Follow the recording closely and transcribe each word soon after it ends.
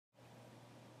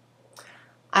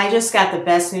I just got the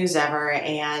best news ever,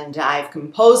 and I've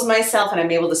composed myself and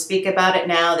I'm able to speak about it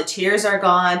now. The tears are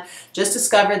gone. Just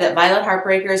discovered that Violet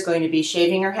Heartbreaker is going to be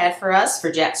shaving her head for us for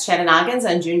Jack's Chattanoogans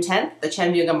on June 10th, the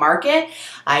Chattanooga market.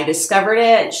 I discovered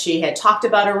it. She had talked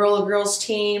about a Roller Girls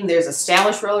team. There's a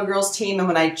established Roller Girls team, and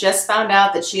when I just found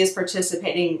out that she is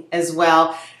participating as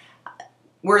well,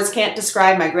 words can't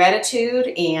describe my gratitude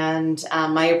and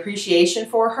my appreciation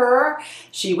for her.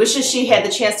 She wishes she had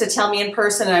the chance to tell me in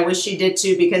person, and I wish she did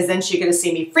too, because then she could have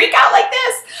seen me freak out like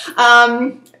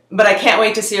this. But I can't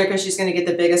wait to see her because she's going to get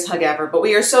the biggest hug ever. But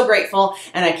we are so grateful,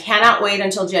 and I cannot wait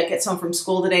until Jack gets home from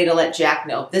school today to let Jack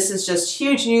know. This is just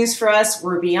huge news for us.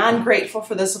 We're beyond grateful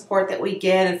for the support that we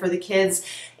get and for the kids.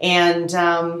 And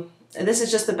this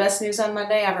is just the best news on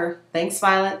Monday ever. Thanks,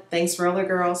 Violet. Thanks, Roller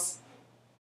Girls.